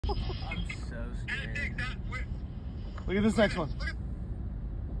so scared. Look at this next one.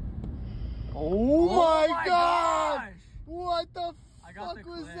 Oh my gosh! What the fuck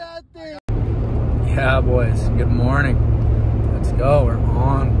was that thing? Yeah, boys. Good morning. Let's go. We're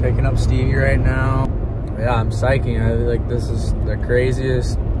on. Picking up Stevie right now. Yeah, I'm psyching. Like, this is the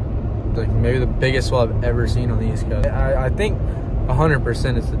craziest, like maybe the biggest swell I've ever seen on the East Coast. I think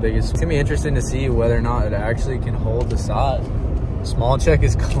 100% it's the biggest. It's gonna be interesting to see whether or not it actually can hold the size. Small Check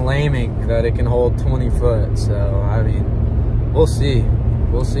is claiming that it can hold 20 foot. So, I mean, we'll see.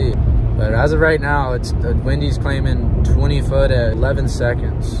 We'll see. But as of right now, it's Wendy's claiming 20 foot at 11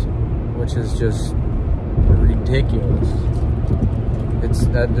 seconds, which is just ridiculous.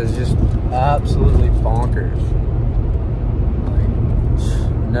 That is just absolutely bonkers. Like,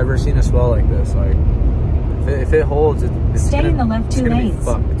 never seen a swell like this. Like, if it holds, it's stay gonna, in the left 2 lanes. Be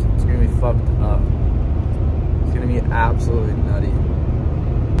fucked. It's gonna be fucked up. It's gonna be absolutely nutty.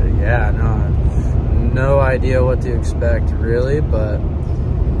 But yeah, no idea what to expect really, but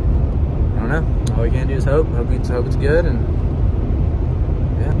I don't know. All we can do is hope. Hope it's good, and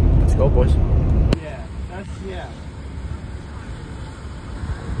yeah, let's go, boys. Yeah, yeah.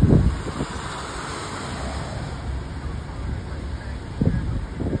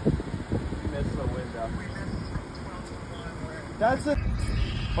 That's it.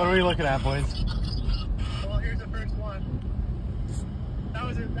 What are we looking at, boys? Well, here's the first one. That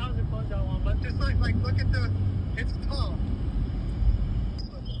was a close out one, but just like look at the, it's tall.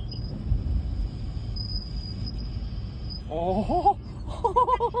 Oh.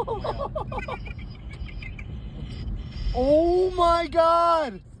 Oh my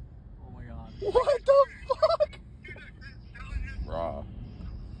god. Oh my god. What the fuck? Raw.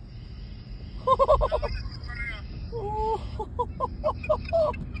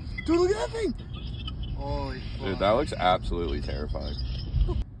 Dude, look at that thing! Holy fuck. Dude, that looks absolutely terrifying.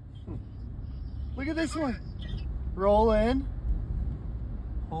 Look at this one. Roll in.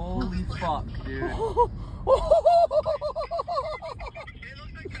 Holy fuck, dude. It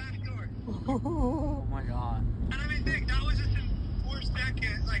looks like backdoor. Oh my god. And I mean, Nick, that was just in 4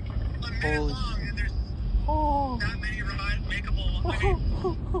 seconds, like a minute Holy long, and there's that many makeable. I mean,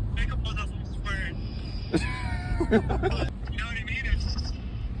 makeable doesn't swear. But, you know what I mean? It's,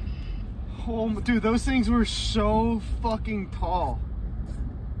 Oh, dude, those things were so fucking tall.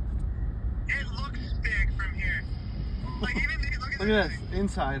 it looks big from here. Like even these, look at Look at this,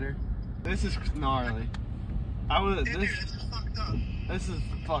 insider. This is gnarly. Dude, this is fucked up. This is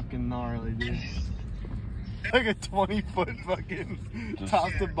fucking gnarly, dude. Like a 20-foot fucking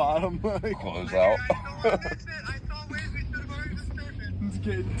top to bottom. Like, Close out. I saw waves we should have already been surfing. it's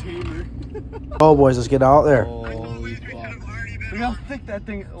getting tamer. Oh, boys, let's get out there. I saw Holy waves we should fuck. have already been Look how on. thick that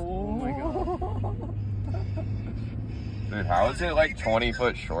thing. Oh my god. Dude, how is it like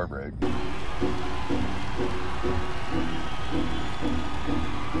 20-foot shore break?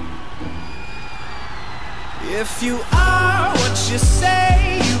 If you are what you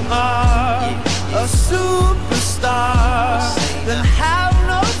say you are, a superstar, then have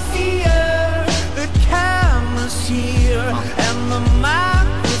no fear. The camera's here and the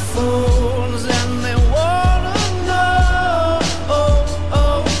microphones, and they wanna know,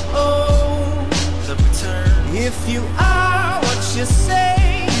 the return. If you are what you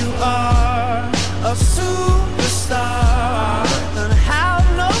say you are, a superstar, then have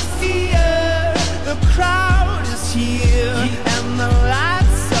no fear. The crowd is here and the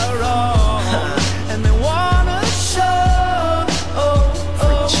lights are on, and they wanna show,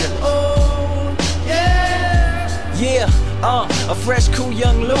 yeah. A fresh, cool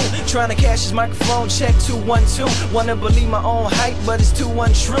young Lou, trying to cash his microphone check 212. Wanna believe my own hype, but it's too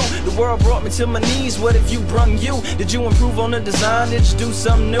untrue. The world brought me to my knees. What have you brung you? Did you improve on the design? Did you do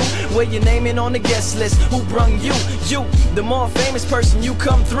something new? Where your name in on the guest list? Who brung you? You, the more famous person, you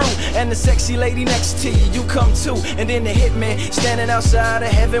come through, and the sexy lady next to you come too. And then the hitman standing outside of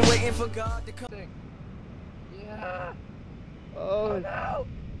heaven waiting for God to come. Yeah. Oh no.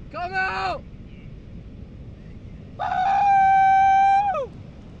 Come out.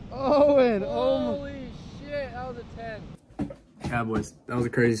 Owen, Holy shit, that was a 10. Yeah, boys, that was a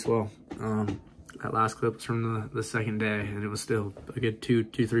crazy swell. That last clip was from the second day, and it was still a good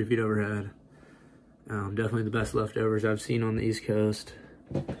 2-3 feet overhead. Definitely the best leftovers I've seen on the East Coast.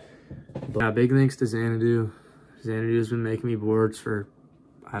 But yeah, big thanks to Xanadu. Xanadu has been making me boards for,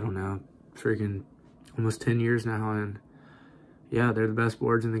 I don't know, freaking almost 10 years now, and yeah, they're the best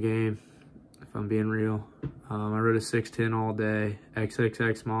boards in the game, if I'm being real. I rode a 610 all day,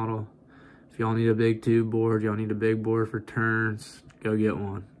 XXX model. If y'all need a big tube board, y'all need a big board for turns, go get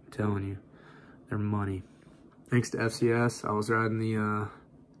one. I'm telling you, they're money. Thanks to FCS, I was riding the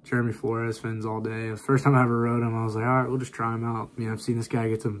Jeremy Flores fins all day. The first time I ever rode them, I was like, all right, we'll just try them out. You know, I've seen this guy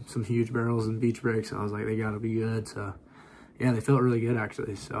get some huge barrels and beach breaks. So I was like, they gotta be good. So yeah, they felt really good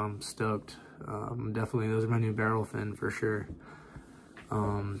actually. So I'm stoked. Definitely, those are my new barrel fin for sure.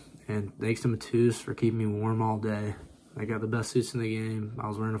 And thanks to Matuse for keeping me warm all day. I got the best suits in the game. I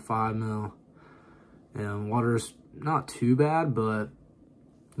was wearing a 5 mil. And water's not too bad, but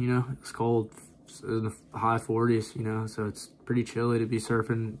you know, it's cold. It's in the high 40s, you know, so it's pretty chilly to be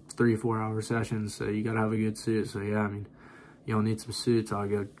surfing 3-4 hour sessions. So you gotta have a good suit. So yeah, I mean, y'all need some suits. I'll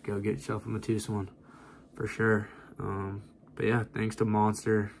go get yourself a Matuse one for sure. But yeah, thanks to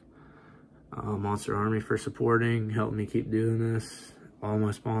Monster Army for supporting, helping me keep doing this. All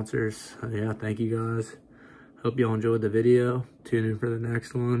my sponsors. Yeah, thank you guys. Hope y'all enjoyed the video. Tune in for the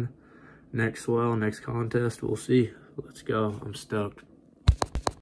next one. Next swell, next contest. We'll see. Let's go. I'm stoked.